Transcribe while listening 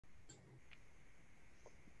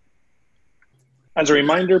As a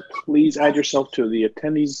reminder, please add yourself to the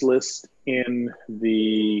attendees list in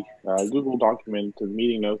the Google document of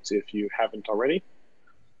meeting notes if you haven't already.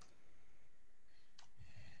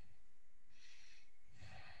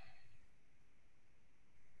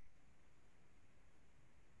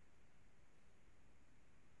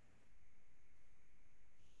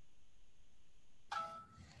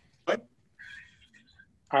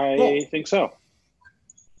 I think so.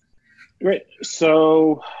 Great.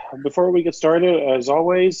 So before we get started, as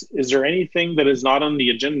always, is there anything that is not on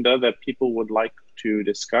the agenda that people would like to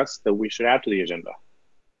discuss that we should add to the agenda?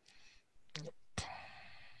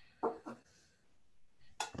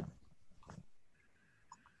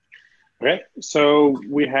 Okay, so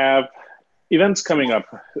we have events coming up.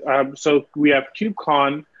 So we have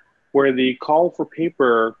KubeCon, where the call for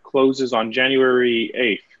paper closes on January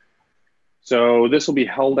 8th. So this will be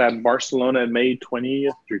held at Barcelona May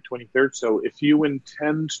 20th through 23rd. So if you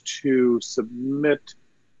intend to submit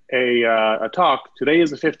a talk, today is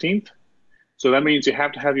the 15th. So that means you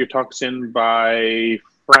have to have your talks in by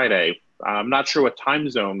Friday. I'm not sure what time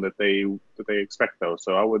zone that they expect though.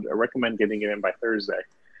 So I would recommend getting it in by Thursday.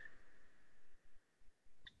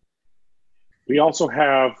 We also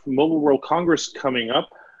have Mobile World Congress coming up,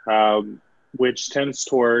 which tends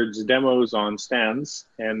towards demos on stands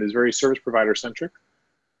and is very service provider centric.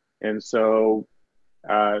 And so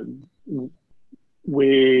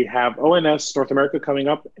we have ONS North America coming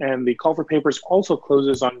up, and the call for papers also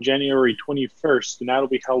closes on January 21st, and that'll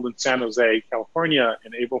be held in San Jose, California,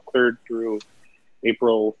 in April 3rd through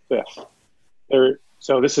April 5th.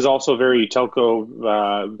 So this is also very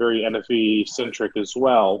telco, very NFV centric as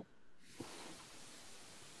well.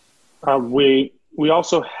 We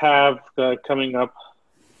also have coming up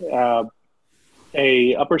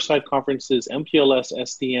a Upper Side Conference's MPLS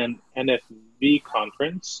SDN NFV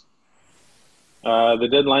conference. The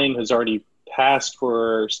deadline has already passed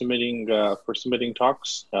for submitting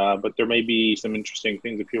talks, but there may be some interesting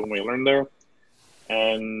things that people may learn there.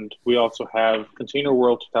 And we also have Container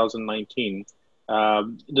World 2019.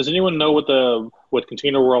 Does anyone know what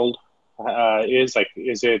Container World is? Like,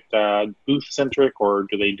 is it booth centric, or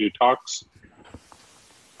do they do talks?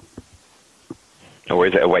 Or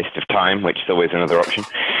is it a waste of time, which is always another option?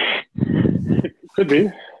 It could be.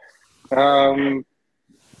 I'll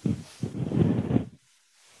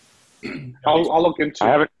look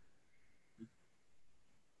into it.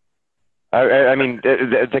 I mean,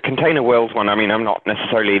 the Container World one, I mean, I'm not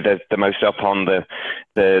necessarily the most up on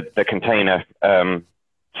the container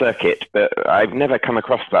circuit, but I've never come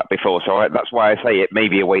across that before, so that's why I say it may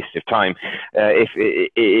be a waste of time.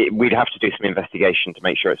 We'd have to do some investigation to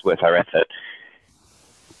make sure it's worth our effort.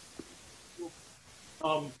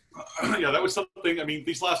 Yeah, that was something. I mean,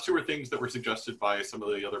 these last two are things that were suggested by some of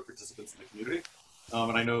the other participants in the community.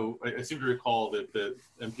 And I know, I seem to recall that the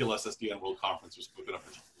MPLS SDN World Conference was spoken up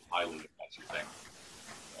particularly highly, if that's your thing.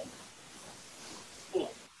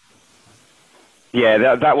 Cool.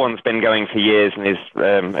 Yeah, that one's been going for years, and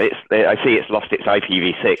I see it's lost its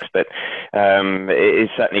IPv6, but it is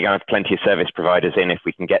certainly going to have plenty of service providers in if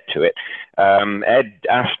we can get to it. Ed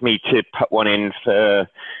asked me to put one in for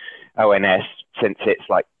ONS, since it's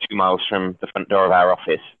like 2 miles from the front door of our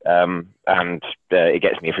office, and it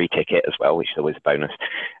gets me a free ticket as well, which is always a bonus.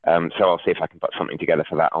 So I'll see if I can put something together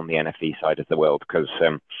for that on the NFV side of the world, because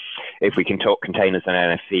if we can talk containers and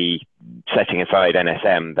NFV, setting aside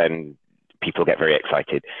NSM, then people get very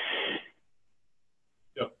excited.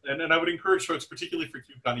 Yeah, and I would encourage folks, particularly for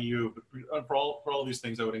KubeCon EU, but for all these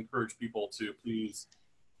things, I would encourage people to please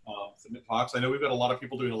submit talks. I know we've got a lot of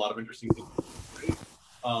people doing a lot of interesting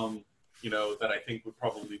things. You know, that I think would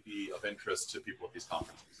probably be of interest to people at these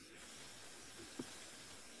conferences.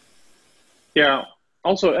 Yeah.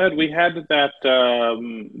 Also, Ed, we had that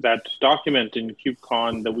document in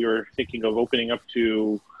KubeCon that we were thinking of opening up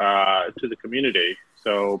to the community.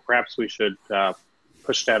 So perhaps we should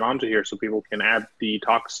push that onto here so people can add the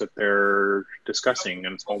talks that they're discussing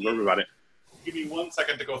and tell them about it. Give me 1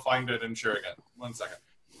 second to go find it and share again. 1 second.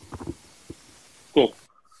 Cool.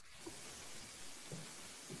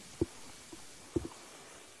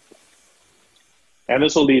 And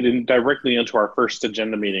this will lead in directly into our first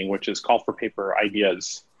agenda meeting, which is call for paper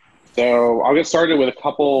ideas. So I'll get started with a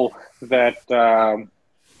couple that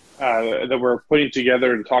we're putting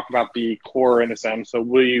together to talk about the core NSM. So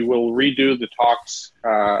we will redo the talks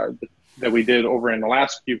that we did over in the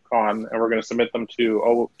last KubeCon, and we're going to submit them to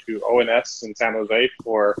ONS in San Jose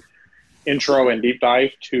for intro and deep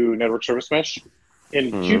dive to network service mesh. In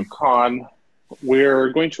KubeCon,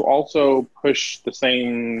 we're going to also push the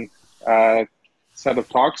same set of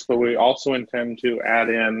talks, but we also intend to add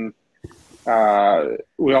in,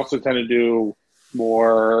 we also intend to do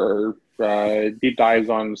more deep dives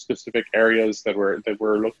on specific areas that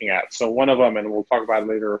we're looking at. So one of them, and we'll talk about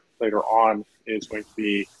it later on, is going to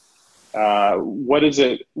be what is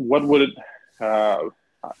it? What would it?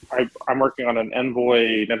 I'm working on an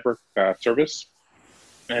Envoy network service,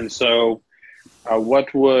 and so what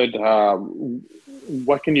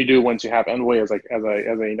can you do once you have Envoy as a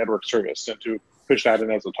network service, and to push that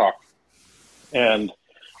in as a talk, and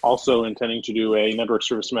also intending to do a network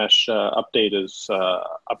service mesh update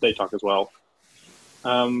talk as well.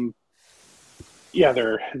 Yeah,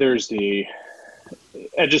 there's the.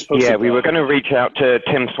 I just posted. Yeah, we were going to reach out to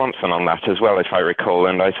Tim Swanson on that as well, if I recall,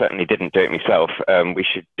 and I certainly didn't do it myself. We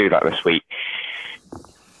should do that this week.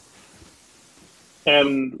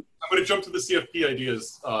 And I'm going to jump to the CFP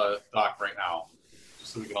ideas doc right now,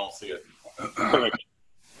 just so we can all see it. Perfect.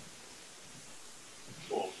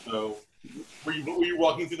 Cool. So, were you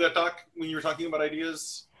walking through that doc when you were talking about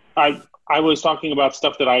ideas? I was talking about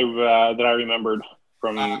stuff that I remembered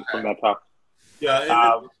from that talk.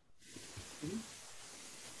 Yeah.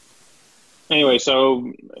 Anyway,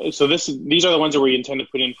 so these are the ones that we intend to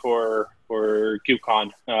put in for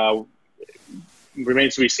KubeCon.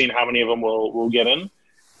 Remains to be seen how many of them will get in,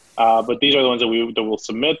 but these are the ones that we'll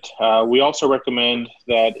submit. We also recommend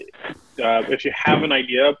that if you have an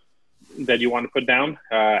idea that you want to put down,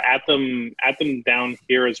 add them down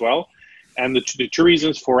here as well. And the two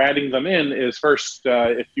reasons for adding them in is, first,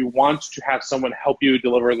 if you want to have someone help you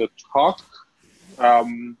deliver the talk,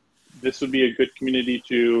 this would be a good community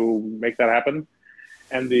to make that happen.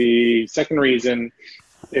 And the second reason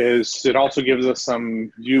is it also gives us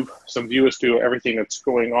some view as to everything that's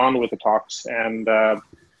going on with the talks, and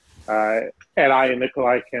I and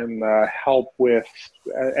Nikolai can help with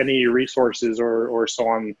any resources or so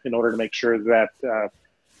on in order to make sure that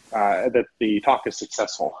that the talk is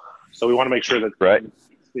successful. So we want to make sure that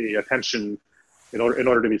the attention in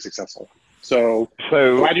order to be successful. So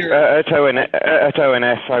at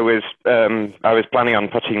ONS, I was planning on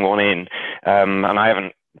putting one in, and I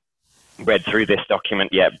haven't read through this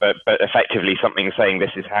document yet, but effectively something saying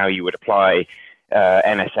this is how you would apply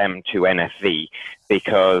NSM to NFV,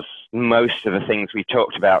 because most of the things we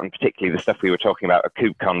talked about, and particularly the stuff we were talking about at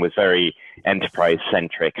KubeCon, was very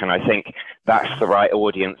enterprise-centric, and I think that's the right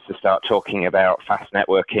audience to start talking about fast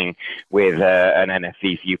networking with an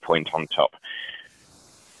NFV viewpoint on top.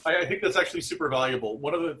 I think that's actually super valuable.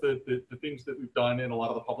 One of the things that we've done in a lot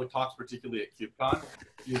of the public talks, particularly at KubeCon,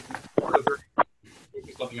 is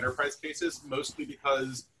focused on the enterprise cases, mostly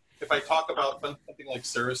because if I talk about something like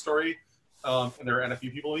Sarah's story, and there are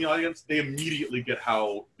NFV people in the audience, they immediately get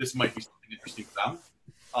how this might be something interesting to them.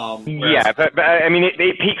 Yeah, but I mean,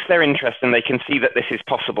 it piques their interest, and they can see that this is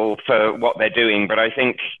possible for what they're doing. But I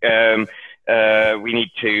think we need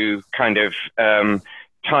to kind of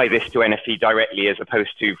tie this to NFV directly, as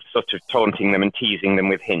opposed to sort of taunting them and teasing them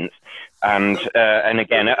with hints. And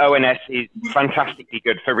again, ONS is fantastically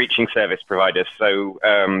good for reaching service providers, so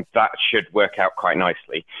that should work out quite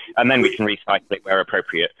nicely. And then we can recycle it where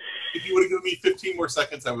appropriate. If you would have given me 15 more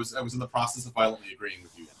seconds, I was in the process of violently agreeing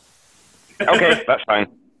with you. Okay, that's fine.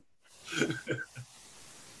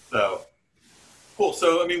 So cool.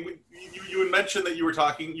 So I mean, you had mentioned that you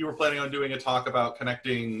were planning on doing a talk about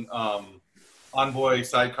connecting Envoy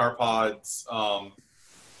sidecar pods.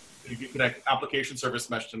 You can connect application service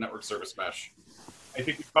mesh to network service mesh. I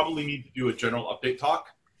think we probably need to do a general update talk,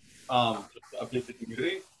 just to update the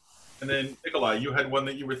community. And then Nikolai, you had one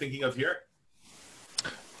that you were thinking of here?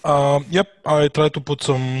 Yep, I try to put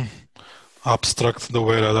some abstract the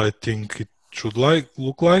way that I think it should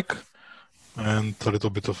look like, and a little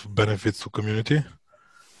bit of benefits to community.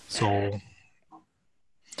 So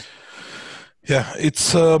yeah,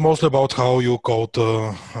 it's mostly about how you code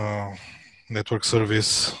network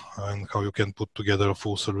service and how you can put together a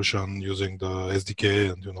full solution using the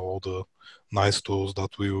SDK and all the nice tools that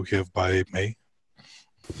we will have by May.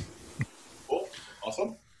 Cool,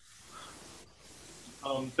 awesome.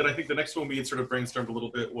 Then I think the next one we had sort of brainstormed a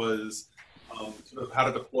little bit was sort of how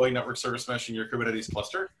to deploy network service mesh in your Kubernetes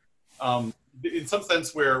cluster. In some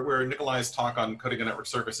sense, where Nikolai's talk on coding a network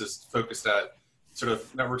service is focused at sort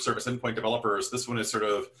of network service endpoint developers, this one is sort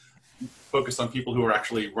of focused on people who are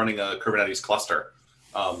actually running a Kubernetes cluster.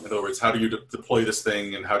 In other words, how do you deploy this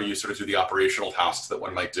thing, and how do you sort of do the operational tasks that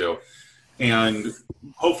one might do? And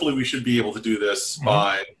hopefully we should be able to do this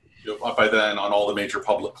by then on all the major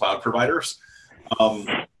public cloud providers.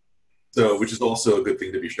 So, which is also a good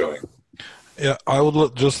thing to be showing. Yeah, I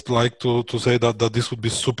would just like to say that this would be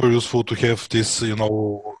super useful to have this,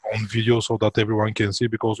 on video so that everyone can see,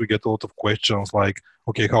 because we get a lot of questions like,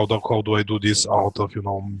 okay, how do I do this out of,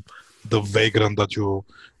 the vagrant that you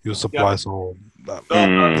supply. So I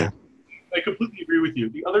completely agree with you.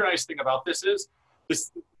 The other nice thing about this is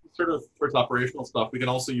this sort of towards operational stuff. We can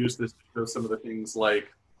also use this to show some of the things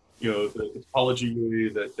like, the topology UI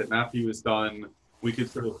that Matthew has done. We could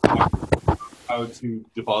sort of talk about how to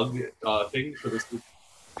debug things. So this would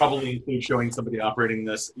probably include showing somebody operating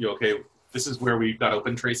this, okay, this is where we've got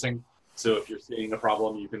open tracing. So if you're seeing a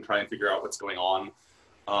problem, you can try and figure out what's going on,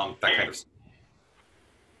 that kind of stuff.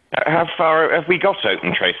 How far have we got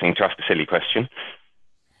open tracing, to ask a silly question?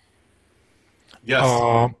 Yes.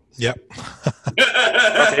 Yeah.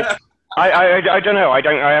 Okay. I don't know. I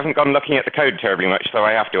haven't gone looking at the code terribly much, so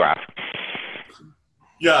I have to ask.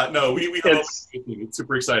 Yeah, no, we have it's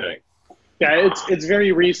super exciting. Yeah, it's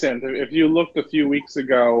very recent. If you looked a few weeks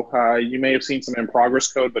ago, you may have seen some in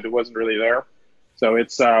progress code, but it wasn't really there. So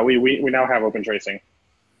it's we now have open tracing.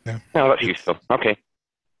 Yeah. Oh, that's useful. Okay.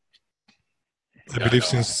 I believe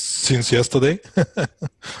since yesterday.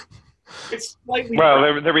 It's slightly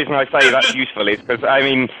the reason I say that's useful is because, I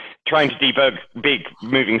mean, trying to debug big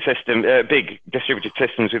big distributed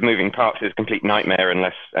systems with moving parts is a complete nightmare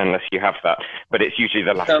unless you have that. But it's usually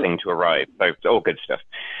the last thing to arrive. So it's all good stuff.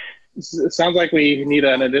 It sounds like we need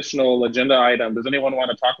an additional agenda item. Does anyone want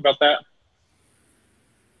to talk about that?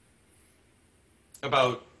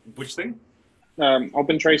 About which thing?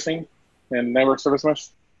 Open tracing and network service mesh.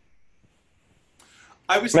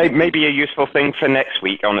 Maybe a useful thing for next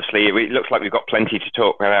week, honestly. It looks like we've got plenty to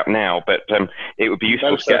talk about now, but it would be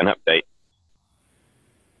useful to get an update.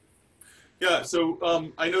 Yeah,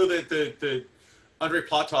 so I know that the Andrei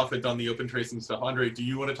Platov had done the open tracing stuff. Andrei, do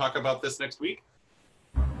you want to talk about this next week?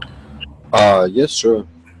 Yes, sure.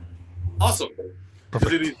 Awesome.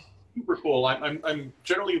 Because it is super cool. I'm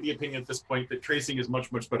generally of the opinion at this point that tracing is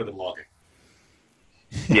much, much better than logging.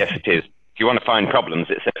 Yes, it is. If you want to find problems,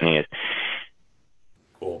 it certainly is.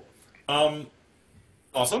 Cool.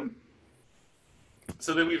 Awesome.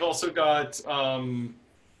 So then we've also got, so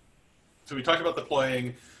we talked about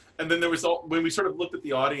deploying, and then there was, when we sort of looked at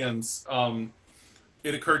the audience,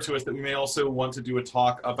 it occurred to us that we may also want to do a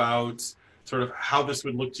talk about sort of how this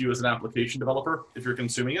would look to you as an application developer if you're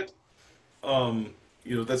consuming it.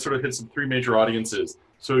 That sort of hits some three major audiences.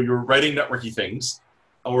 So you're writing networky things,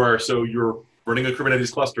 or so you're running a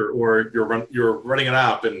Kubernetes cluster, or you're running an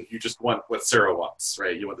app and you just want what Sarah wants,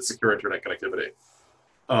 right? You want the secure internet connectivity.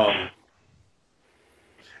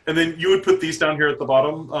 And then you would put these down here at the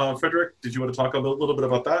bottom. Frederick, did you want to talk a little bit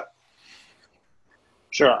about that?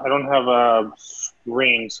 Sure. I don't have a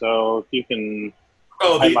screen, so if you can...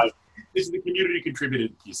 These are the community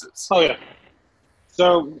contributed pieces. Oh, yeah.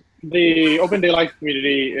 So the Open Daylight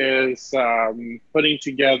community is putting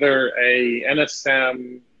together a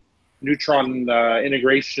NSM Neutron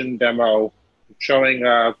integration demo showing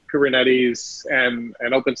Kubernetes and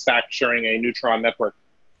OpenStack sharing a Neutron network.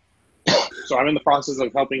 So I'm in the process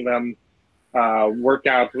of helping them work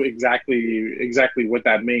out exactly what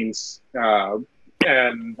that means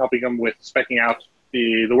and helping them with speccing out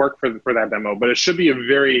the work for that demo. But it should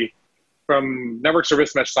be from network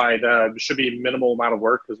service mesh side, it should be minimal amount of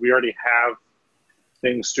work because we already have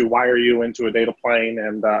things to wire you into a data plane,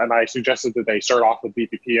 and I suggested that they start off with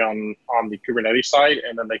BPP on the Kubernetes side,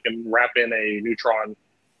 and then they can wrap in a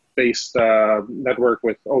Neutron-based network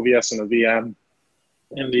with OVS and a VM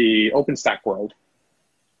in the OpenStack world.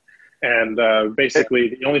 And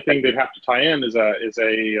basically, the only thing they'd have to tie in is a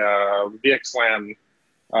VXLAN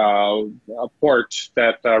a port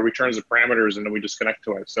that returns the parameters, and then we just connect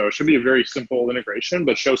to it. So it should be a very simple integration,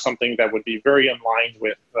 but show something that would be very in line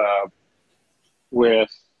with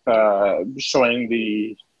showing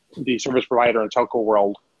the service provider and telco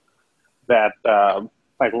world that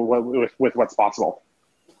with what's possible.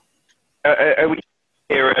 Are we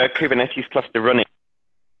here a Kubernetes cluster running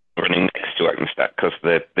next to OpenStack because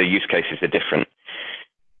the use cases are different?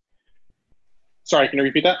 Sorry, can you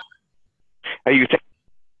repeat that? Are you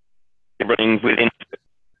running within?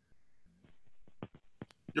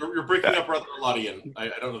 You're breaking up rather a lot, Ian.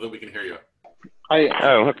 I don't know that we can hear you.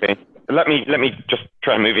 Oh, okay. Let me just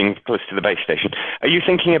try moving close to the base station. Are you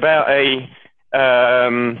thinking about a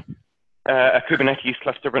Kubernetes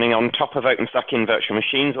cluster running on top of OpenStack in virtual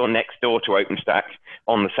machines, or next door to OpenStack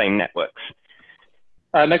on the same networks?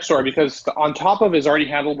 Next door, because on top of is already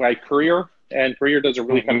handled by Courier, and Courier does a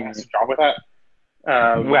really fantastic job with that.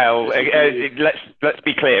 Let's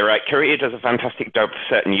be clear, right? Courier does a fantastic job for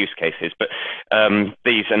certain use cases, but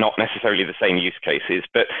these are not necessarily the same use cases.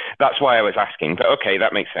 But that's why I was asking. But okay,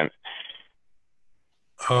 that makes sense.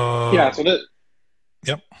 Yeah.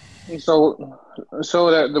 So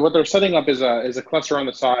what they're setting up is a cluster on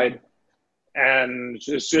the side, and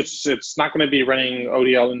it's not going to be running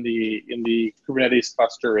ODL in the Kubernetes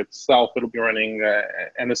cluster itself. It'll be running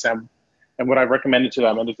NSM. And what I recommended to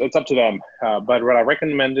them, and it's up to them, but what I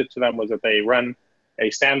recommended to them was that they run a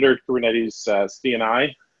standard Kubernetes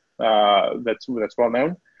CNI that's well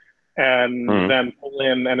known, and then pull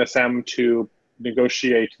in NSM to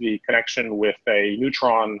negotiate the connection with a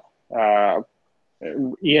Neutron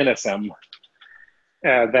ENSM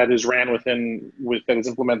that is ran that is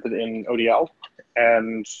implemented in ODL,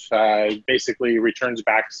 and basically returns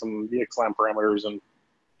back some VXLAN parameters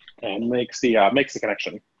and makes the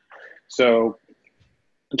connection. So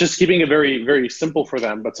just keeping it very, very simple for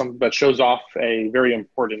them, but shows off a very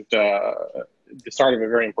important the start of a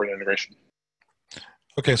very important integration.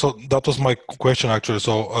 Okay, so that was my question actually.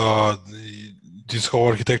 So this whole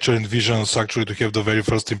architecture envisions actually to have the very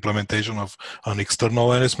first implementation of an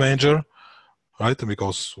external NS manager, right?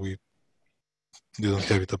 Because we didn't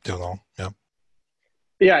have it up till now. Yeah.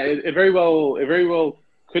 Yeah, it very well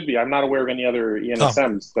could be. I'm not aware of any other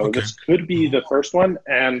ENSMs, so this could be the first one.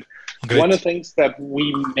 And one of the things that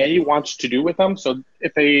we may want to do with them, so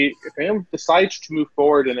if they decide to move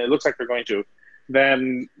forward, and it looks like they're going to,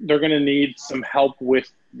 then they're going to need some help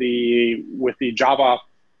with the Java.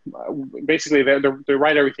 Basically, they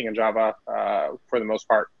write everything in Java for the most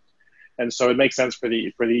part, and so it makes sense for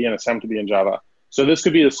the ENSM to be in Java. So this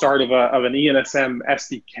could be the start of an ENSM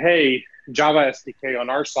SDK, Java SDK on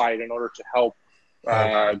our side, in order to help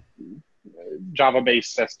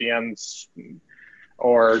Java-based SDNs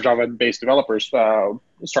or Java-based developers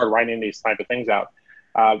start writing these type of things out.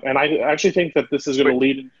 And I actually think that this is going to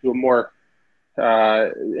lead into a more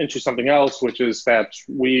into something else, which is that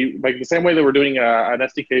we, like the same way that we're doing an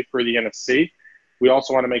SDK for the NSC, we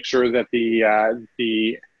also want to make sure that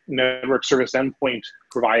the network service endpoint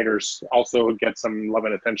providers also get some love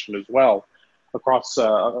and attention as well across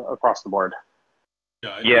the board.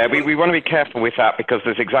 Yeah, we want to be careful with that because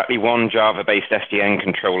there's exactly one Java-based SDN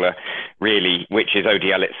controller, really, which is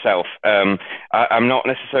ODL itself. I'm not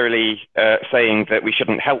necessarily saying that we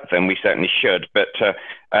shouldn't help them. We certainly should, but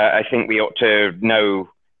I think we ought to know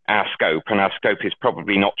our scope, and our scope is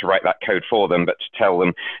probably not to write that code for them, but to tell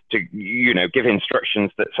them to, give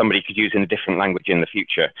instructions that somebody could use in a different language in the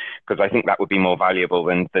future, because I think that would be more valuable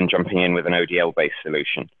than jumping in with an ODL-based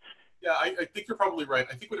solution. Yeah, I think you're probably right.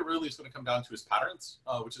 I think what it really is going to come down to is patterns,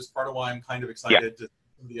 which is part of why I'm kind of excited to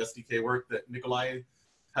the SDK work that Nikolai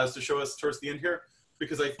has to show us towards the end here,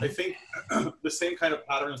 because I think the same kind of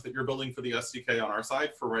patterns that you're building for the SDK on our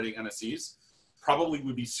side for writing NSEs probably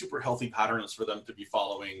would be super healthy patterns for them to be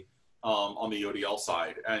following on the ODL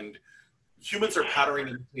side. And humans are pattern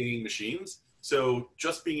imitating machines, so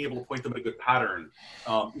just being able to point them at a good pattern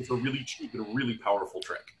is a really cheap and a really powerful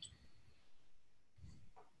trick.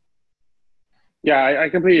 Yeah, I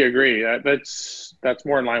completely agree. That's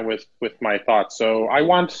more in line with my thoughts. So I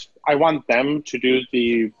want them to do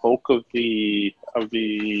the bulk of the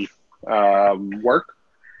work.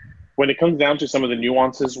 When it comes down to some of the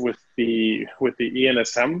nuances with the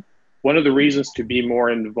ENSM, one of the reasons to be more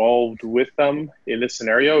involved with them in this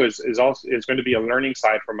scenario is going to be a learning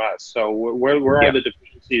side from us. So where are the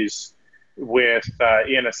deficiencies with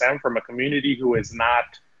ENSM from a community who is not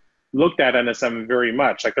looked at NSM very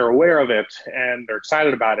much? Like, they're aware of it and they're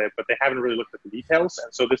excited about it, but they haven't really looked at the details.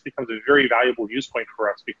 And so this becomes a very valuable use point for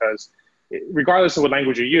us, because regardless of what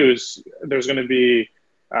language you use, there's going to be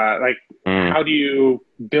how do you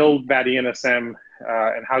build that ENSM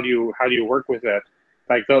and how do you work with it?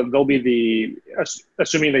 Like, they'll be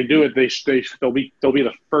assuming they do it, they'll be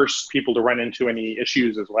the first people to run into any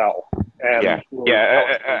issues as well. And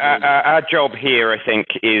our job here, I think,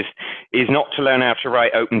 is not to learn how to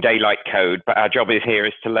write open daylight code, but our job here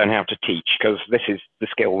is to learn how to teach, because this is the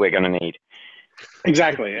skill we're going to need.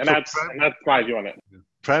 Exactly, and that's my view on it.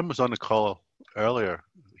 Prem was on the call earlier.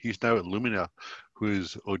 He's now at Lumina,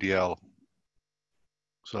 who's ODL.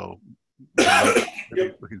 So we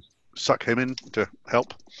can suck him in to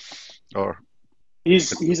help, or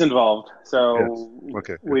he's involved. So yes.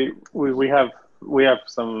 Okay. We have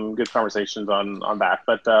some good conversations on that.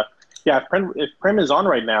 But if Prem is on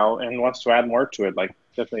right now and wants to add more to it, like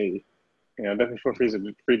definitely feel free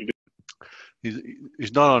to do.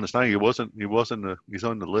 He's not on this now. He's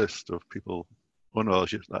on the list of people. Oh no,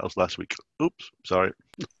 that was last week. Oops, sorry.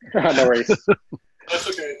 No worries. That's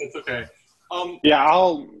okay. That's okay.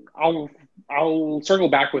 I'll circle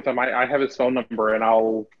back with him. I have his phone number, and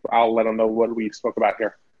I'll let him know what we spoke about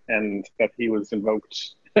here and that he was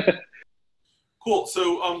invoked. Cool.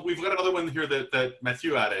 So we've got another one here that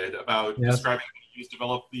Matthew added about describing how you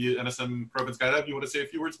develop the NSM probe and SkyDive. You want to say a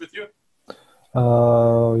few words, Matthew?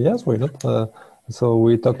 Yes, why not? So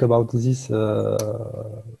we talked about this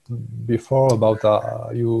before. About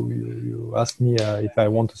you asked me if I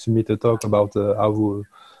want to submit a talk about how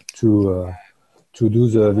to do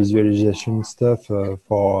the visualization stuff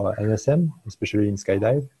for NSM, especially in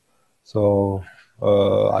Skydive. So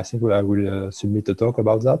I think I will submit a talk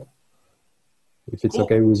about that, if it's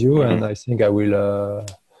okay with you. And I think I will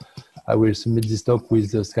submit this talk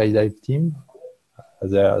with the Skydive team.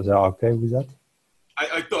 They are okay with that?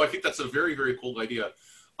 I think that's a very, very cool idea.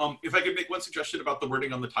 If I could make one suggestion about the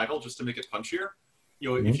wording on the title, just to make it punchier,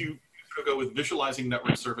 if you go with visualizing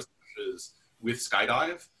network services with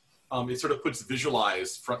Skydive, it sort of puts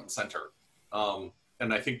visualize front and center.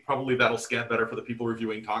 And I think probably that'll scan better for the people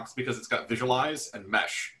reviewing talks because it's got visualize and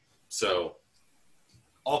mesh. So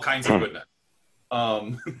all kinds of goodness.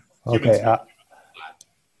 Okay.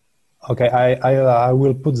 Okay, I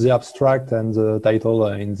will put the abstract and the title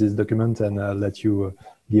in this document and let you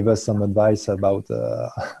give us some advice about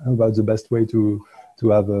the best way to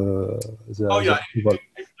have the people.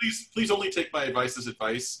 Please only take my advice as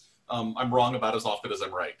advice. I'm wrong about as often as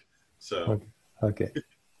I'm right. So okay.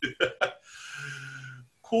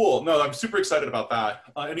 Cool. No, I'm super excited about that.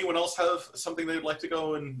 Anyone else have something they'd like to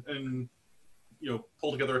go and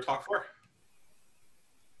pull together a talk for?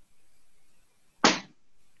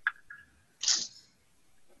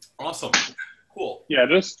 Awesome. Cool. Yeah,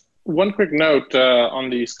 just one quick note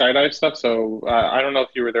on the Skydive stuff. So I don't know if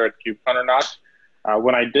you were there at KubeCon or not.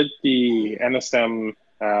 When I did the NSM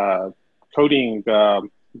coding, the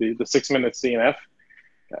 6-minute CNF,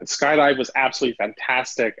 Skydive was absolutely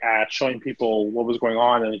fantastic at showing people what was going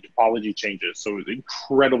on and the topology changes. So it was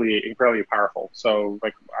incredibly powerful. So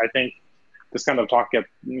like I think this kind of talk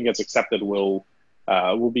gets accepted will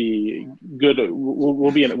be good.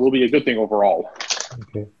 Will be a good thing overall.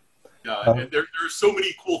 Okay. Yeah, and there are so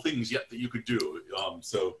many cool things yet that you could do.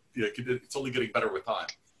 So yeah, it's only getting better with time.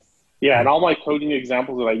 Yeah, and all my coding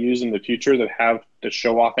examples that I use in the future that have to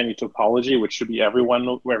show off any topology, which should be every one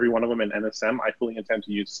of them in NSM, I fully intend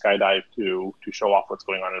to use Skydive to show off what's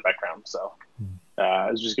going on in the background. So I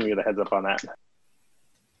was just giving you the heads up on that.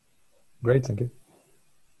 Great, thank you.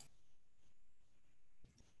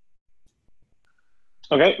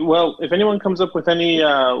 Okay, well, if anyone comes up with any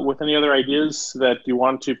other ideas that you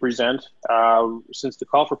want to present, since the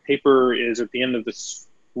call for paper is at the end of this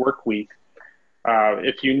work week,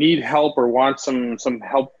 if you need help or want some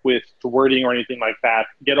help with the wording or anything like that,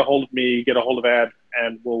 get a hold of me, get a hold of Ed,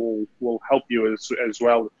 and we'll help you as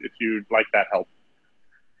well if you'd like that help.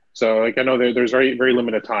 So like I know there's very, very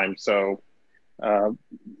limited time. So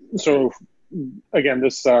again,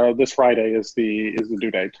 this Friday is the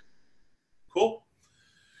due date. Cool.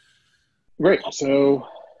 Great. So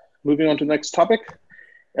moving on to the next topic.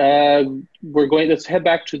 Let's head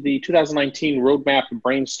back to the 2019 roadmap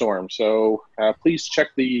brainstorm. So please check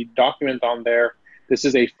the document on there. This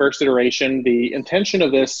is a first iteration. The intention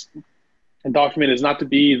of this document is not to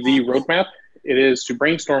be the roadmap. It is to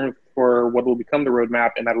brainstorm for what will become the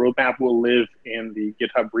roadmap, and that roadmap will live in the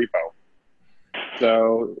GitHub repo.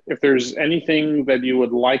 So if there's anything that you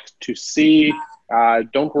would like to see,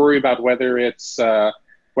 don't worry about whether it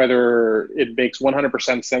makes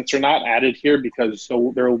 100% sense or not added here, because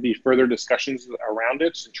there will be further discussions around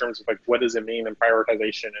it in terms of like what does it mean and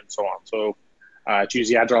prioritization and so on. So to use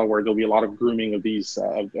the agile word, there'll be a lot of grooming of these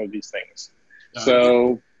things.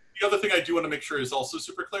 So the other thing I do want to make sure is also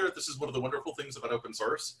super clear. This is one of the wonderful things about open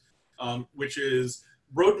source, which is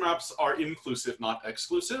roadmaps are inclusive, not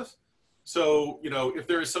exclusive. So if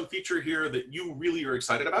there is some feature here that you really are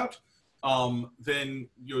excited about, then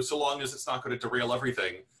so long as it's not going to derail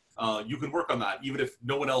everything, you can work on that, even if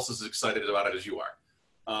no one else is as excited about it as you are.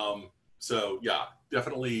 So yeah,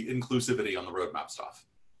 definitely inclusivity on the roadmap stuff.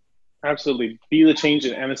 Absolutely, be the change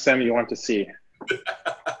in NSM you want to see.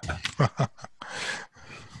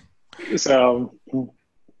 So,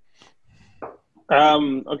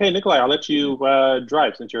 okay, Nikolai, I'll let you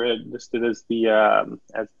drive since you're listed as the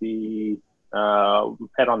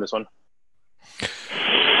head on this one.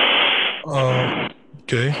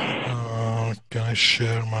 Okay. Can I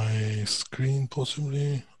share my screen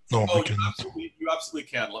possibly? No, I cannot. You absolutely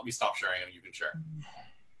can. Let me stop sharing and you can share.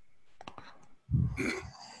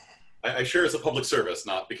 I share as a public service,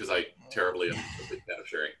 not because I terribly am a big fan of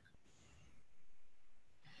sharing.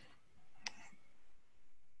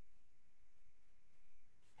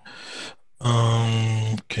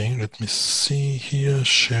 Okay, let me see here.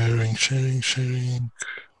 Sharing. That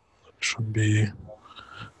should be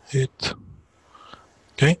it.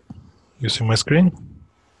 Okay, you see my screen?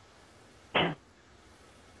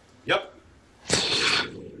 Yep.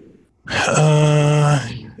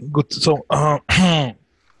 Good. So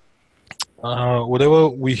Whatever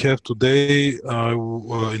we have today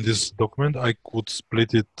in this document, I could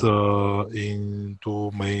split it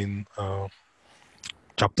into main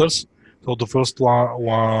chapters. So the first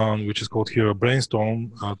one, which is called here a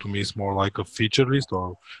brainstorm, to me is more like a feature list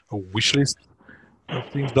or a wish list of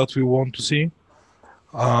things that we want to see.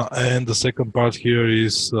 And the second part here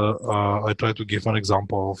is I try to give an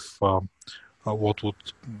example of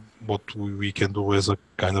what we can do as a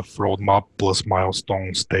kind of roadmap plus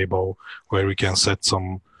milestones table, where we can set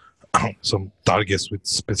some some targets with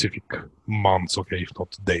specific months, okay, if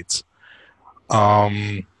not dates.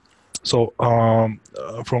 From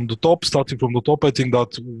the top, starting from the top, I think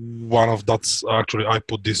that that's actually, I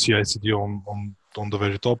put this CI/CD on the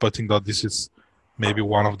very top. I think that this is maybe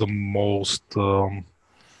one of the most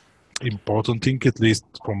important thing, at least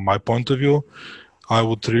from my point of view. I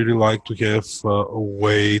would really like to have a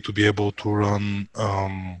way to be able to run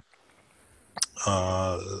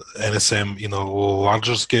NSM in a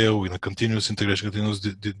larger scale, in a continuous integration, continuous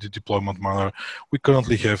deployment manner. We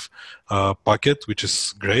currently have a packet, which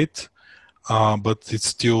is great, but it's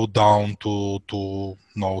still down to 2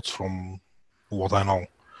 nodes from what I know.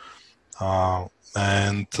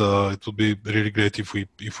 And it would be really great if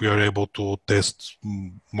we are able to test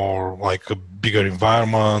more like bigger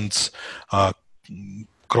environments,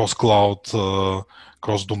 cross-cloud,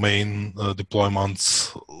 cross-domain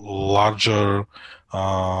deployments, larger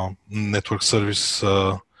network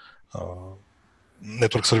services,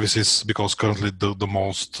 because currently the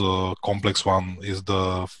most complex one is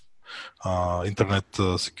the internet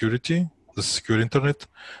security, the secure internet,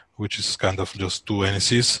 which is kind of just 2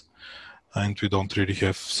 NECs, and we don't really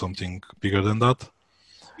have something bigger than that.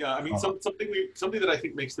 Yeah, I mean, something that I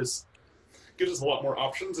think makes this, gives us a lot more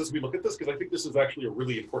options as we look at this, because I think this is actually a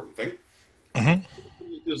really important thing.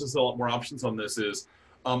 Gives us a lot more options on this is,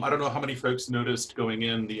 I don't know how many folks noticed going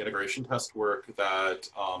in the integration test work that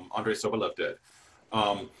Andrei Sobolev did.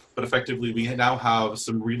 But effectively, we now have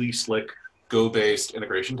some really slick Go-based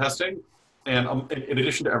integration testing. And in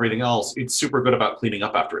addition to everything else, it's super good about cleaning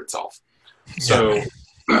up after itself. So,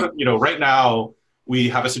 you know, right now, we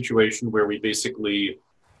have a situation where we basically,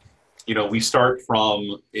 you know, we start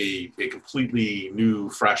from a completely new,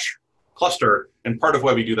 fresh cluster. And part of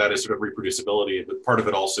why we do that is sort of reproducibility, but part of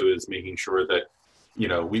it also is making sure that, you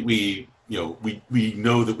know, we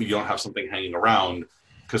know that we don't have something hanging around,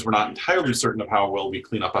 because we're not entirely certain of how well we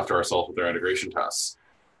clean up after ourselves with our integration tests.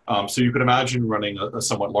 So you could imagine running a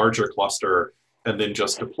somewhat larger cluster and then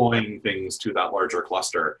just deploying things to that larger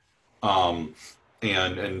cluster,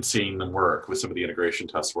 and seeing them work with some of the integration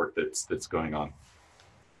test work that's going on.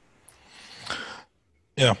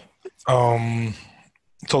 Yeah.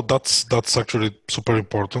 So that's actually super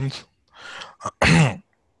important.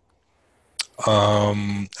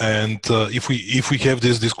 And if we have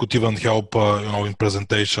this could even help, you know, in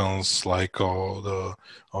presentations like the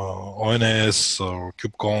ONS or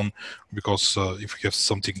KubeCon, because if you have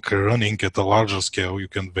something running at a larger scale, you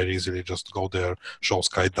can very easily just go there, show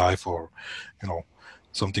skydive, or, you know,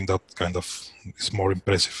 something that kind of is more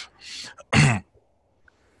impressive.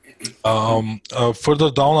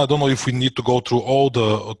 Further down, I don't know if we need to go through all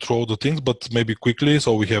the things, but maybe quickly.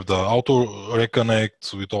 So we have the auto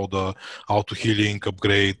reconnect with all the auto healing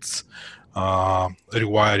upgrades,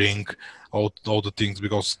 rewiring, all the things,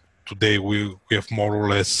 because today we have more or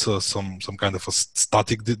less some kind of a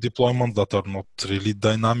static deployment that are not really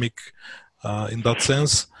dynamic in that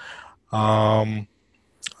sense.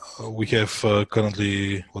 We have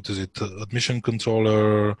currently, what is it? Admission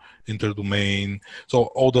controller, interdomain. So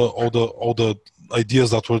all the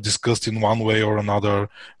ideas that were discussed in one way or another.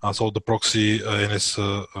 So the proxy NS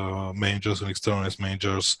managers and external NS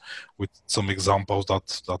managers, with some examples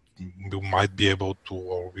that we might be able to,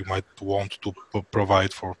 or we might want to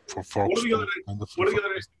provide for folks. One of the other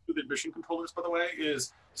nice things with admission controllers, by the way,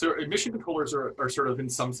 is so admission controllers are sort of in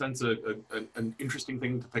some sense an interesting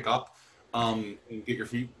thing to pick up. And get your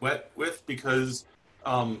feet wet with, because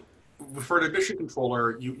for an admission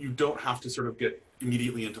controller, you don't have to sort of get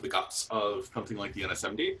immediately into the guts of something like the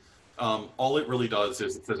NSMD. All it really does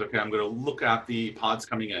is it says, okay, I'm going to look at the pods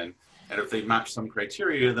coming in, and if they match some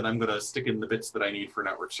criteria, then I'm going to stick in the bits that I need for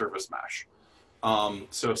network service mesh.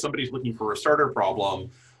 So if somebody's looking for a starter problem,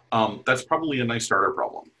 that's probably a nice starter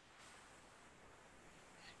problem.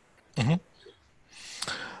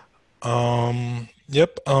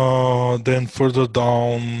 Yep. Then further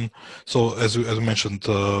down, so as we mentioned,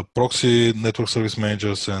 proxy network service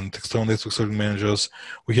managers and external network service managers,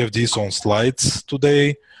 we have these on slides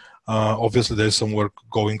today. Obviously, there's some work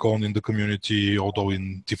going on in the community, although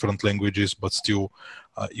in different languages, but still,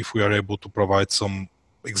 if we are able to provide some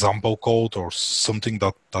example code or something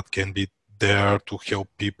that can be there to help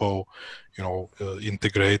people,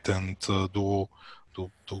 integrate and do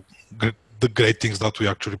the great things that we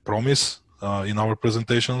actually promise in our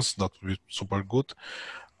presentations. That would be super good.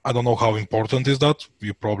 I don't know how important is that.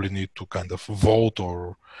 You probably need to kind of vote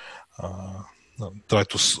or try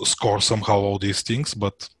to score somehow all these things,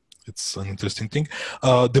 but it's an interesting thing.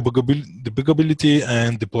 Debuggability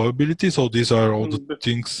and deployability. So these are all the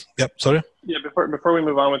things. Yeah, sorry. Yeah, before we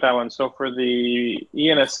move on with that one, so for the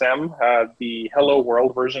ENSM, the Hello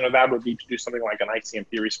World version of that would be to do something like an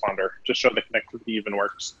ICMP responder, just show the connectivity even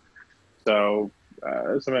works. So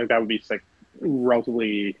something like that would be like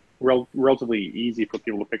relatively easy for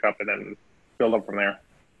people to pick up and then build up from there.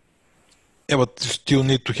 Yeah, but you still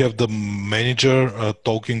need to have the manager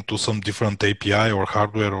talking to some different API or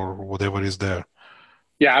hardware or whatever is there.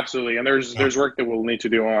 Yeah, absolutely. And there's work that we'll need to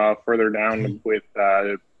do further down with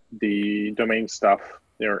the domain stuff,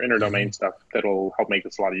 or inner domain stuff, that'll help make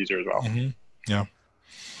this a lot easier as well. Yeah.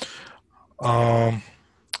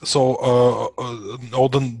 So all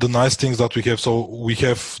the nice things that we have. So we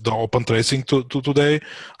have the open tracing today.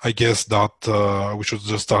 I guess that we should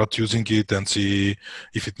just start using it and see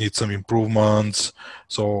if it needs some improvements.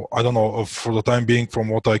 So I don't know. For the time being, from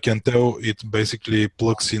what I can tell, it basically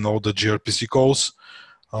plugs in all the gRPC calls.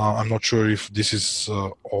 I'm not sure if this is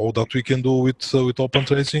all that we can do with open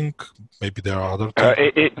tracing. Maybe there are other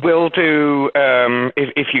things. It will do,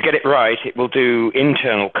 if you get it right, it will do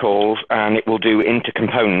internal calls and it will do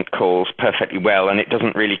intercomponent calls perfectly well, and it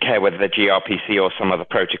doesn't really care whether they're gRPC or some other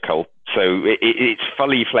protocol. So it's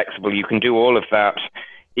fully flexible. You can do all of that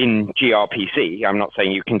in gRPC. I'm not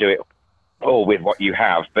saying you can do it all with what you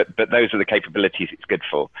have, but those are the capabilities it's good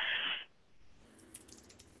for.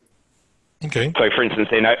 Okay. So, for instance,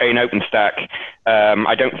 in OpenStack,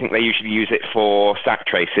 I don't think they usually use it for stack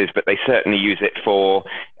traces, but they certainly use it for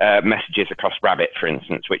messages across Rabbit, for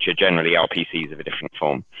instance, which are generally RPCs of a different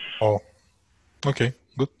form. Oh, okay,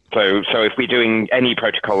 good. So if we're doing any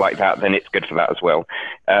protocol like that, then it's good for that as well.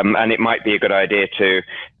 And it might be a good idea to,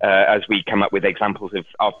 as we come up with examples of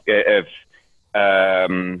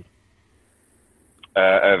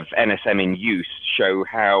NSM in use, show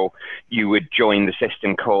how you would join the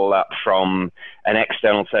system call up from an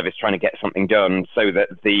external service trying to get something done, so that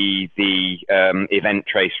the event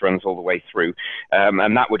trace runs all the way through,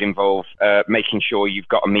 and that would involve making sure you've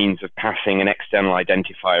got a means of passing an external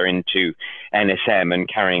identifier into NSM and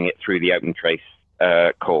carrying it through the open trace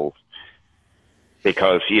calls.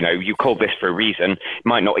 Because, you called this for a reason. It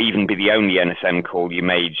might not even be the only NSM call you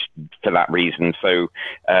made for that reason. So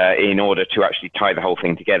in order to actually tie the whole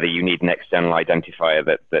thing together, you need an external identifier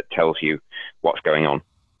that tells you what's going on.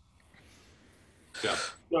 Yeah.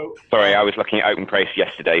 So, sorry, I was looking at OpenTrace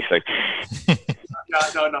yesterday. So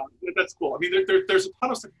no, that's cool. I mean, there's a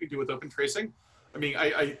ton of stuff you can do with open tracing. I mean,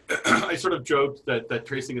 I I sort of joked that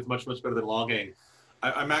tracing is much better than logging.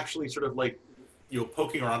 I'm actually sort of like,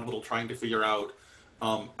 poking around a little, trying to figure out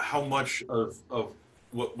how much of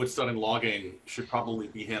what's done in logging should probably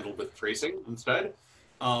be handled with tracing instead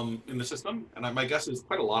in the system. And my guess is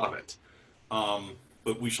quite a lot of it,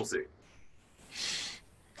 but we shall see.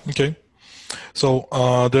 Okay. So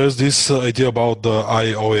there's this idea about the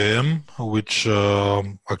IOAM, which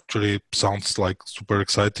actually sounds like super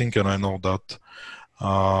exciting. And I know that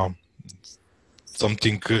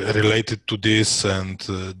something related to this and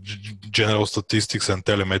general statistics and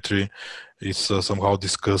telemetry is somehow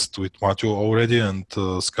discussed with Matthew already and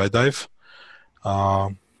Skydive.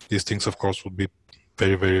 These things, of course, would be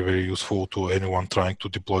very useful to anyone trying to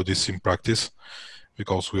deploy this in practice,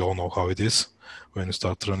 because we all know how it is when you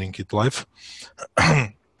start running it live.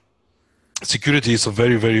 Security is a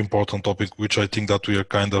very important topic, which I think that we are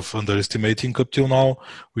kind of underestimating up till now.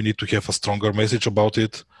 We need to have a stronger message about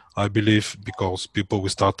it, I believe, because people will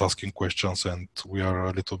start asking questions and we are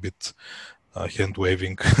a little bit hand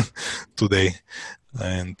waving today,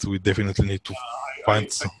 and we definitely need to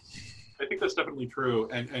find some. I think that's definitely true,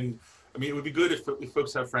 and I mean, it would be good if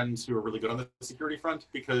folks have friends who are really good on the security front,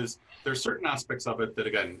 because there's certain aspects of it that,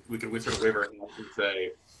 again, we can sort of wave our hands and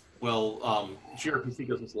say, well, gRPC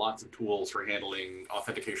gives us lots of tools for handling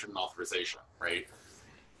authentication and authorization, right?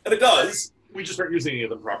 And it does. We just aren't using any of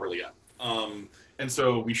them properly yet. And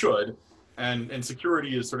so we should. And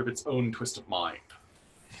security is sort of its own twist of mind.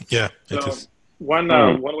 Yeah, it is. One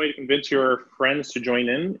way to convince your friends to join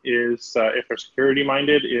in is, if they're security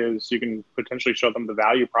minded, is you can potentially show them the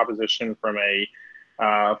value proposition from a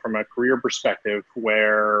career perspective,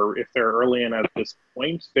 where if they're early in at this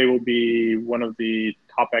point, they will be one of the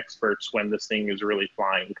top experts when this thing is really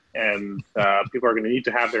flying. And people are going to need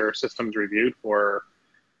to have their systems reviewed for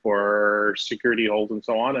security holes and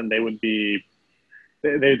so on, and they would be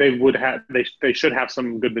they would have they should have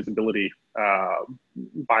some good visibility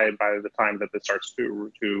by the time that this starts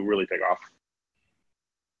to really take off.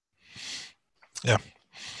 Yeah.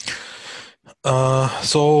 There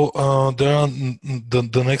are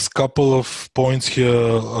the next couple of points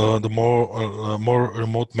here, the more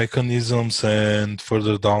remote mechanisms, and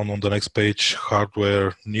further down on the next page,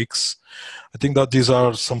 hardware NICs. I think that these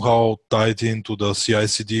are somehow tied into the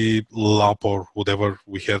CI/CD lab or whatever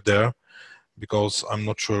we have there, because I'm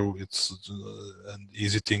not sure it's an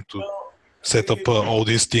easy thing to set up all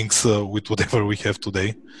these things with whatever we have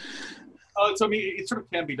today. So I mean, it sort of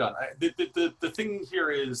can be done. The thing here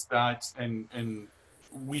is that, and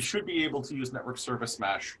we should be able to use network service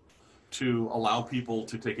mesh to allow people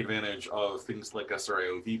to take advantage of things like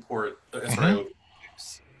SRIOV port, SRIOV,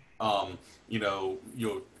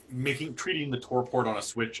 treating the Tor port on a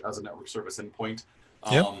switch as a network service endpoint.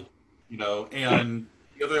 And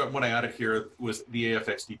the other one I added here was the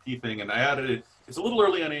AFXDP thing, and I added it. It's a little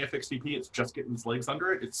early on AFXDP. It's just getting its legs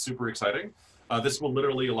under it. It's super exciting. This will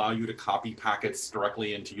literally allow you to copy packets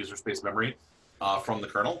directly into user space memory from the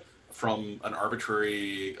kernel, from an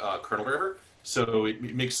arbitrary kernel driver. So it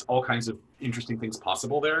makes all kinds of interesting things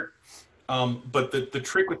possible there. But the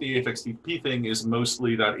trick with the AFXDP thing is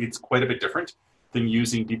mostly that it's quite a bit different than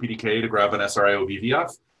using DPDK to grab an SRIO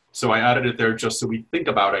VVF. So I added it there just so we think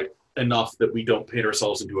about it enough that we don't paint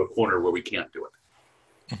ourselves into a corner where we can't do it.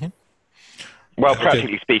 Mm-hmm. Well,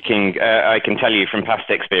 practically speaking, I can tell you from past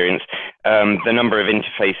experience, the number of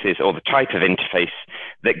interfaces or the type of interface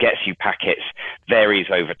that gets you packets varies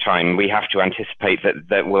over time. We have to anticipate that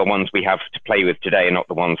the ones we have to play with today are not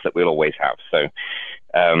the ones that we'll always have. So,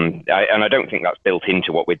 and I don't think that's built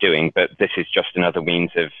into what we're doing, but this is just another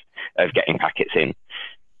means of getting packets in.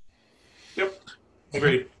 Yep,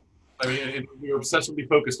 agreed. I mean, we're obsessively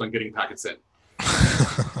focused on getting packets in.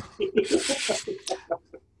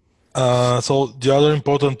 So the other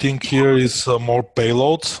important thing here is more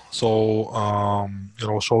payloads. So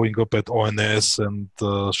showing up at ONS and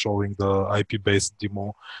showing the IP-based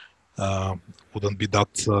demo wouldn't be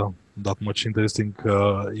that much interesting.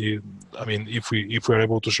 I mean, if we're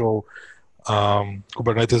able to show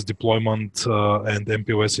Kubernetes deployment and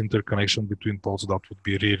MPOS interconnection between pods, that would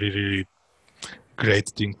be really great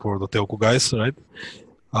thing for the telco guys, right?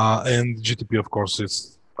 And GTP, of course,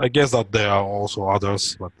 is. I guess that there are also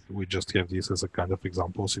others, but we just have these as a kind of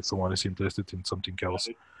examples if someone is interested in something else.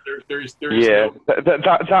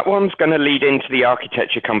 That one's going to lead into the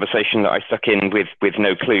architecture conversation that I stuck in with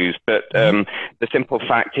no clues. But the simple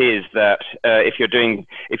fact is that if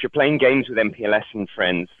you're playing games with MPLS and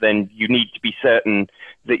friends, then you need to be certain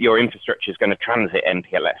that your infrastructure is going to transit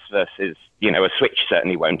MPLS versus, a switch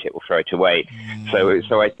certainly won't. It will throw it away.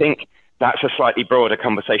 So I think that's a slightly broader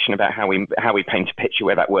conversation about how we paint a picture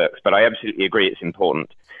where that works. But I absolutely agree it's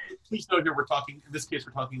important. Please note here in this case,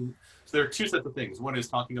 we're talking, so there are two sets of things. One is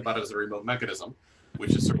talking about it as a remote mechanism,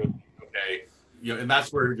 which is sort of, okay, and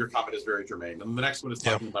that's where your comment is very germane. And the next one is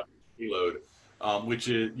talking about payload, which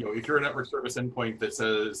is, if you're a network service endpoint that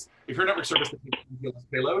says, if you're a network service that takes an MPLS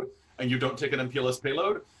payload and you don't take an MPLS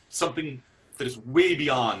payload, something that is way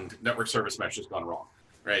beyond network service mesh has gone wrong,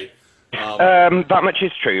 right? That much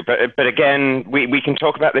is true, but again, we can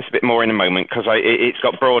talk about this a bit more in a moment because it's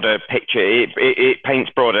got broader picture. It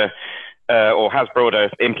paints broader or has broader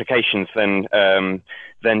implications than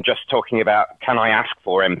just talking about can I ask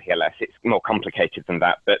for MPLS. It's more complicated than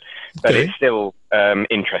that, but it's still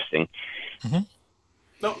interesting. Mm-hmm.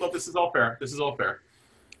 No, this is all fair.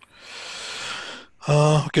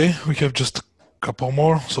 Okay, we have just a couple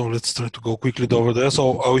more, so let's try to go quickly over there.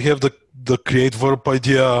 So we have the create verb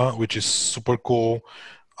idea, which is super cool.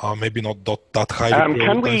 Maybe not that high.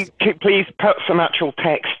 Can we please put some actual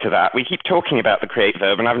text to that? We keep talking about the create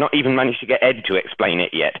verb, and I've not even managed to get Ed to explain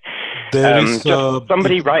it yet.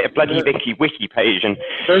 Somebody write a bloody wiki page. And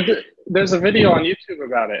there's a video on YouTube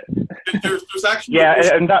about it. There's actually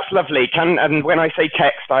and that's lovely. And when I say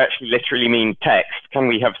text, I actually literally mean text. Can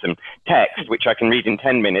we have some text, which I can read in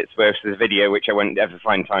 10 minutes, versus a video which I won't ever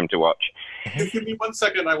find time to watch? Give me 1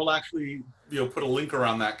 second. I will actually put a link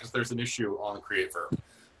around that because there's an issue on the create verb.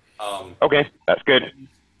 Okay, that's good.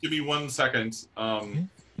 Give me 1 second, and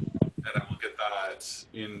I will get that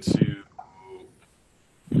into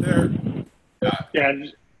there. Yeah,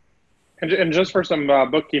 and just for some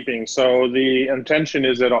bookkeeping, so the intention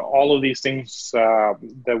is that all of these things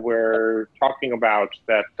that we're talking about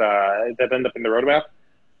that end up in the roadmap,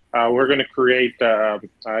 we're going to create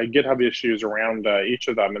GitHub issues around each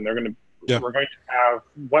of them, and we're going to have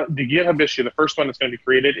what the GitHub issue. The first one that's going to be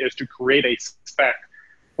created is to create a spec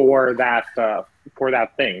for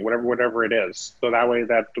that thing, whatever it is. So that way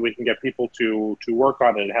that we can get people to work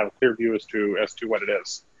on it and have a clear view as to what it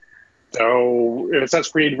is. So if it says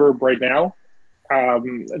create verb right now,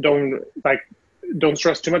 don't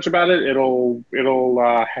stress too much about it. It'll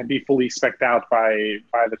be fully spec'd out by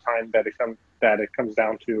the time that it comes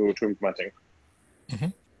down to implementing. Mm-hmm.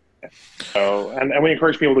 So and we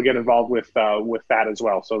encourage people to get involved with that as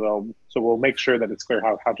well. So we'll make sure that it's clear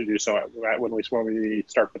how to do so when we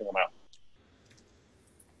start putting them out.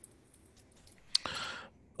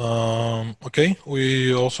 Okay,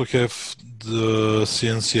 we also have the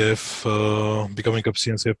CNCF becoming a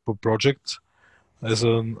CNCF project as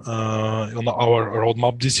on our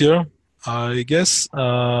roadmap this year, I guess.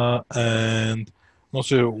 And not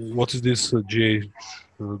sure what is this GA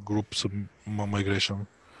group migration.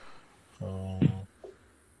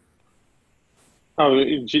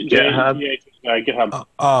 GitHub.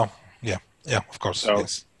 Yeah, of course. So.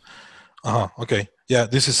 Yes. Okay. Yeah,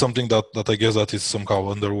 this is something that I guess that is somehow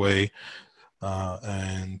underway,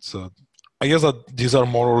 and I guess that these are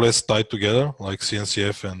more or less tied together, like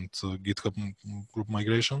CNCF and GitHub group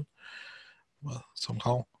migration.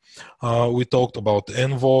 Somehow, we talked about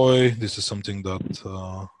Envoy. This is something that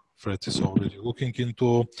Fred is already looking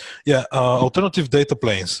into. Yeah, alternative data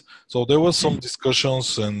planes. So there was some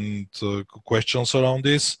discussions and questions around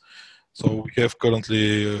this. So we have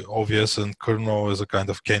currently OVS and kernel as a kind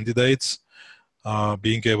of candidates.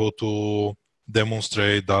 Being able to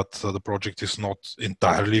demonstrate that the project is not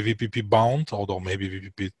entirely VPP bound, although maybe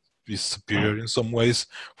VPP is superior in some ways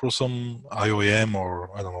for some IOM or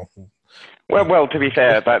I don't know. Well, to be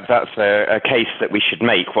fair, that's a case that we should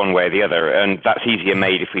make one way or the other, and that's easier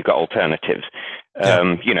made if we've got alternatives.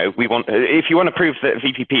 You know, if you want to prove that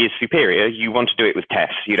VPP is superior, you want to do it with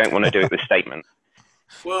tests. You don't want to do it with statements.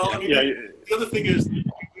 Well, I mean, the other thing is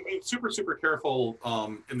being super careful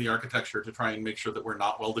in the architecture to try and make sure that we're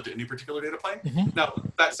not welded to any particular data plane. Mm-hmm. Now,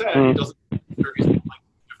 that said, it doesn't mean there is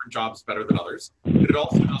different jobs better than others, but it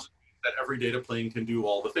also doesn't mean that every data plane can do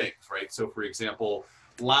all the things, right? So, for example,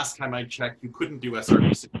 last time I checked, you couldn't do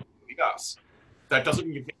SRv6 with OVS. That doesn't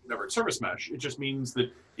mean you can't do network service mesh. It just means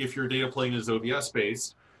that if your data plane is OVS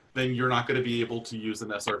based, then you're not going to be able to use an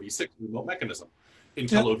SRv6 remote mechanism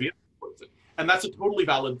until OVS supports it. And that's a totally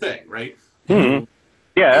valid thing, right? Mm-hmm.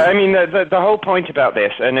 Yeah, I mean, the whole point about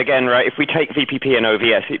this, and again, right, if we take VPP and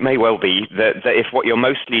OVS, it may well be that if what you're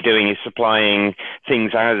mostly doing is supplying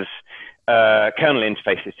things as kernel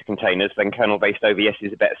interfaces to containers, then kernel-based OVS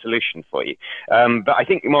is a better solution for you. But I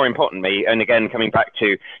think more importantly, and again, coming back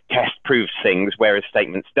to test proves things, whereas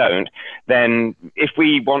statements don't, then if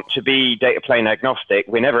we want to be data plane agnostic,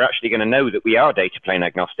 we're never actually going to know that we are data plane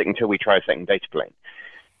agnostic until we try a second data plane.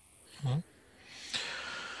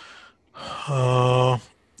 I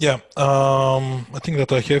think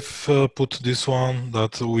that I have put this one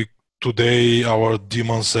that today our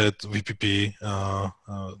daemon set VPP,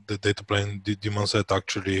 the data plane daemon set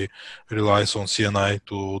actually relies on CNI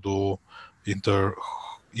to do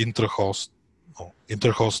inter-host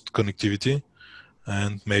connectivity,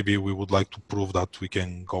 and maybe we would like to prove that we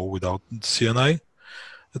can go without CNI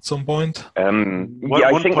at some point. I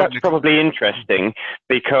think that's probably interesting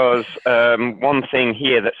because one thing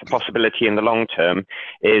here that's a possibility in the long term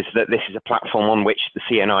is that this is a platform on which the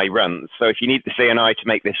CNI runs. So if you need the CNI to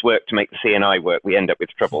make this work, to make the CNI work, we end up with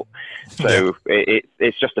trouble. So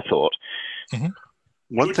it's just a thought. Mm-hmm.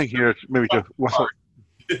 One thing here, maybe to...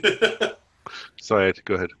 Sorry, Ed,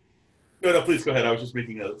 go ahead. No, please go ahead. I was just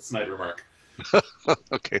making a snide remark.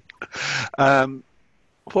 Okay.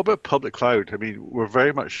 What about public cloud? I mean, we're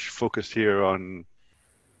very much focused here on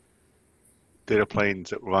data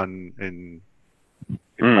planes that run in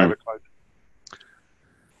private cloud.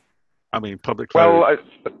 I mean, public cloud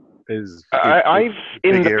is I've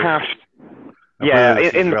in the past. Yeah,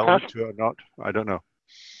 in the past. To or not, I don't know.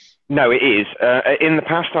 No, it is. In the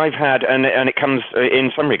past, I've had, and it comes, in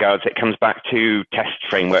some regards, it comes back to test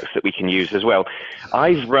frameworks that we can use as well.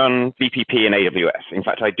 I've run VPP in AWS. In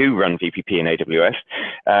fact, I do run VPP in AWS.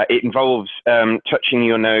 It involves touching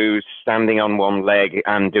your nose, standing on one leg,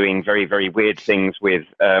 and doing very, very weird things with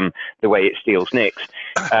the way it steals NICs.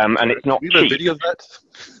 And it's not cheap. A video of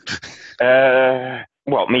that?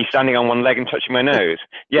 What, me standing on one leg and touching my nose?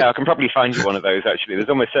 Yeah, I can probably find you one of those, actually. There's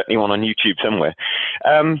almost certainly one on YouTube somewhere.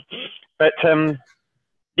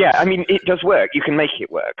 Yeah, I mean, it does work. You can make it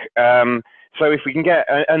work. So if we can get,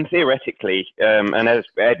 and theoretically, and as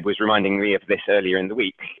Ed was reminding me of this earlier in the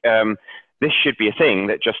week, this should be a thing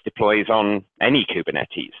that just deploys on any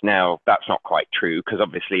Kubernetes. Now, that's not quite true, because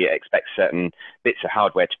obviously it expects certain bits of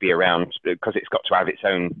hardware to be around, because it's got to have its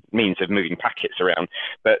own means of moving packets around.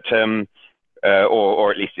 But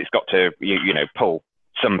or at least it's got to pull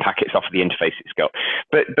some packets off of the interface it's got.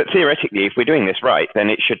 But theoretically, if we're doing this right, then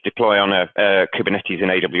it should deploy on a Kubernetes in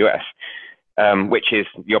AWS, which is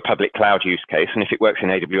your public cloud use case. And if it works in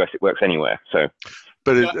AWS, it works anywhere. So,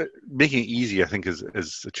 but making it easy, I think, is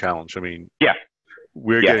a challenge. I mean,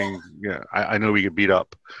 we're getting. I know we get beat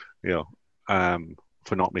up,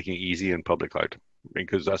 for not making it easy in public cloud,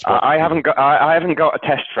 because that's what I haven't got a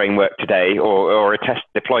test framework today or a test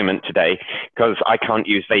deployment today because I can't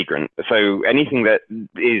use Vagrant. So anything that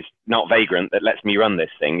is not Vagrant that lets me run this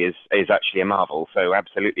thing is actually a marvel. So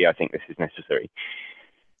absolutely, I think this is necessary.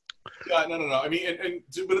 Yeah, no. I mean, and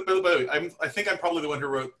by the way, I think I'm probably the one who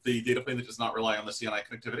wrote the data plane that does not rely on the CNI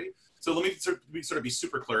connectivity. So let me sort of be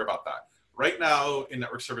super clear about that. Right now in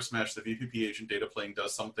Network Service Mesh, the VPP agent data plane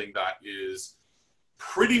does something that is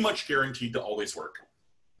pretty much guaranteed to always work.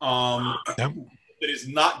 It is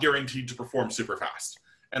not guaranteed to perform super fast.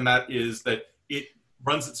 And that is that it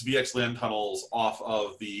runs its VXLAN tunnels off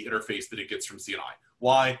of the interface that it gets from CNI.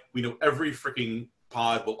 Why? We know every freaking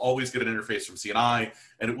pod will always get an interface from CNI,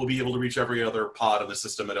 and it will be able to reach every other pod in the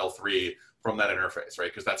system at L3 from that interface, right?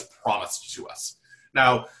 Because that's promised to us.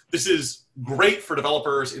 Now, this is great for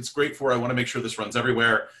developers. It's great for, I want to make sure this runs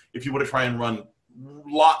everywhere. If you want to try and run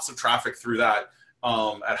lots of traffic through that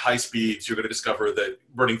at high speeds, you're going to discover that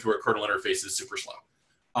running through a kernel interface is super slow.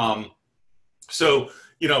 So,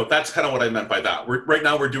 that's kind of what I meant by that. Right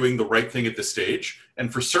now, we're doing the right thing at this stage.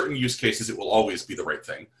 And for certain use cases, it will always be the right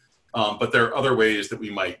thing. But there are other ways that we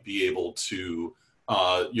might be able to,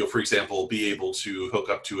 for example, be able to hook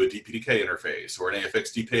up to a DPDK interface or an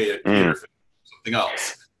AFX DP interface, something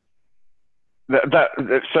else.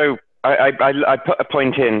 So I put a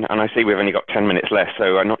point in, and I see we've only got 10 minutes left,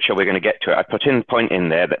 so I'm not sure we're going to get to it. I put in a point in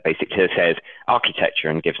there that basically says architecture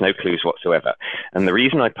and gives no clues whatsoever. And the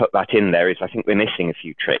reason I put that in there is I think we're missing a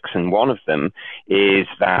few tricks. And one of them is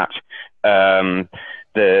that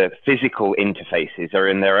the physical interfaces are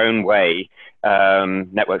in their own way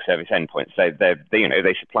network service endpoints. So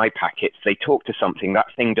they supply packets, they talk to something, that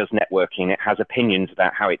thing does networking, it has opinions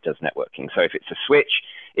about how it does networking. So if it's a switch,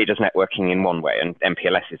 it does networking in one way, and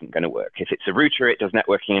MPLS isn't going to work. If it's a router, it does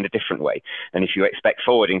networking in a different way. And if you expect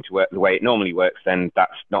forwarding to work the way it normally works, then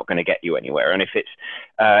that's not going to get you anywhere. And if it's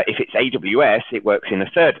AWS, it works in a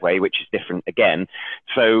third way, which is different again.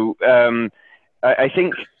 So I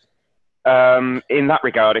think in that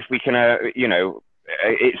regard, if we can,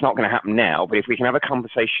 it's not going to happen now, but if we can have a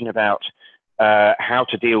conversation about how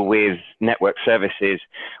to deal with network services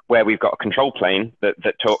where we've got a control plane that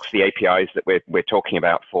talks the APIs that we're talking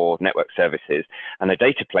about for network services, and a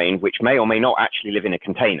data plane which may or may not actually live in a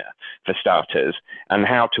container for starters, and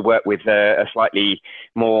how to work with a slightly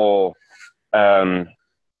more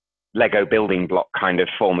Lego building block kind of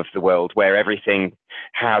form of the world where everything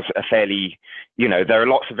has a fairly, there are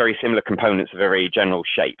lots of very similar components of a very general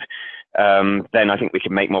shape. Then I think we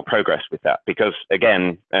can make more progress with that, because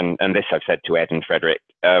again, and this I've said to Ed and Frederick,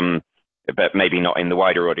 but maybe not in the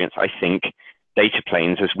wider audience, I think data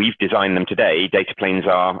planes, as we've designed them today, data planes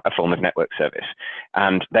are a form of network service.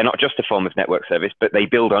 And they're not just a form of network service, but they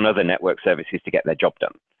build on other network services to get their job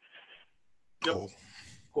done. Yep.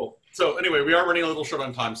 Cool. So anyway, we are running a little short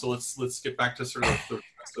on time, so let's get back to sort of the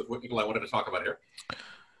rest of what Nikolai wanted to talk about here.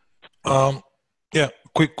 Yeah,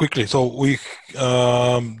 quickly. So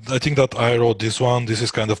I think that I wrote this one. This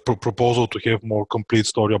is kind of proposal to have more complete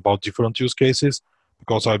story about different use cases,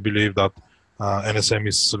 because I believe that NSM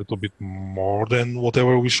is a little bit more than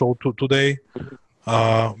whatever we showed today.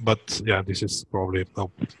 But yeah, this is probably a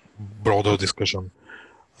broader discussion.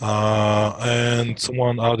 And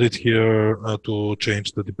someone added here to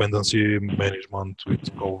change the dependency management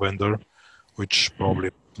with co-vendor, which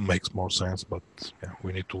probably makes more sense, but yeah,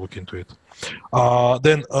 we need to look into it.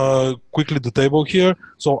 Then quickly the table here.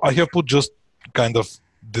 So I have put just kind of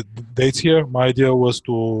the dates here. My idea was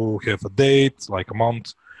to have a date, like a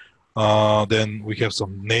month. Then we have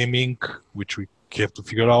some naming, which we have to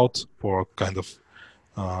figure out for kind of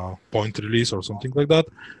point release or something like that.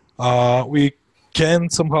 We can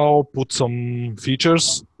somehow put some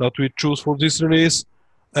features that we choose for this release,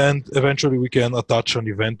 and eventually we can attach an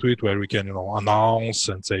event to it where we can, announce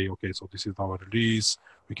and say, okay, so this is our release.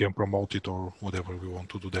 We can promote it or whatever we want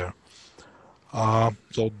to do there.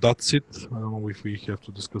 So that's it. I don't know if we have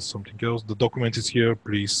to discuss something else. The document is here.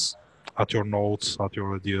 Please add your notes, add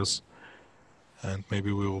your ideas, and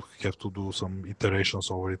maybe we'll have to do some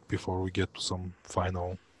iterations over it before we get to some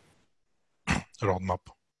final roadmap.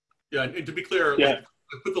 Yeah, and to be clear, Yeah. like,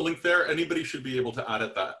 I put the link there. Anybody should be able to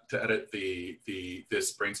edit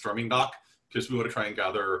this brainstorming doc, because we want to try and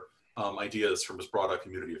gather ideas from as broad a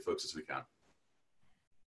community of folks as we can.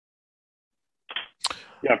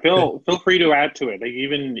 Yeah, feel free to add to it. Like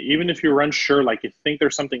even if you're unsure, like you think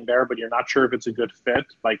there's something there, but you're not sure if it's a good fit,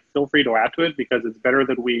 like feel free to add to it, because it's better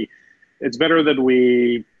that we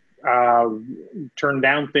turn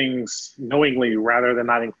down things knowingly rather than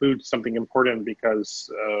not include something important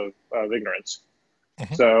because of ignorance.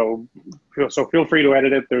 Mhm. So feel free to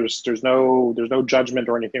edit it. There's no judgment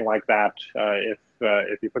or anything like that.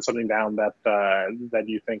 If you put something down that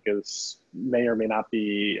you think may or may not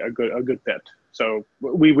be a good fit. So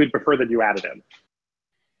we would prefer that you add it in.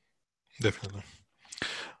 Definitely.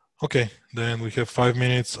 Okay, then we have 5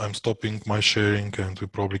 minutes. I'm stopping my sharing and we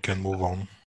probably can move on.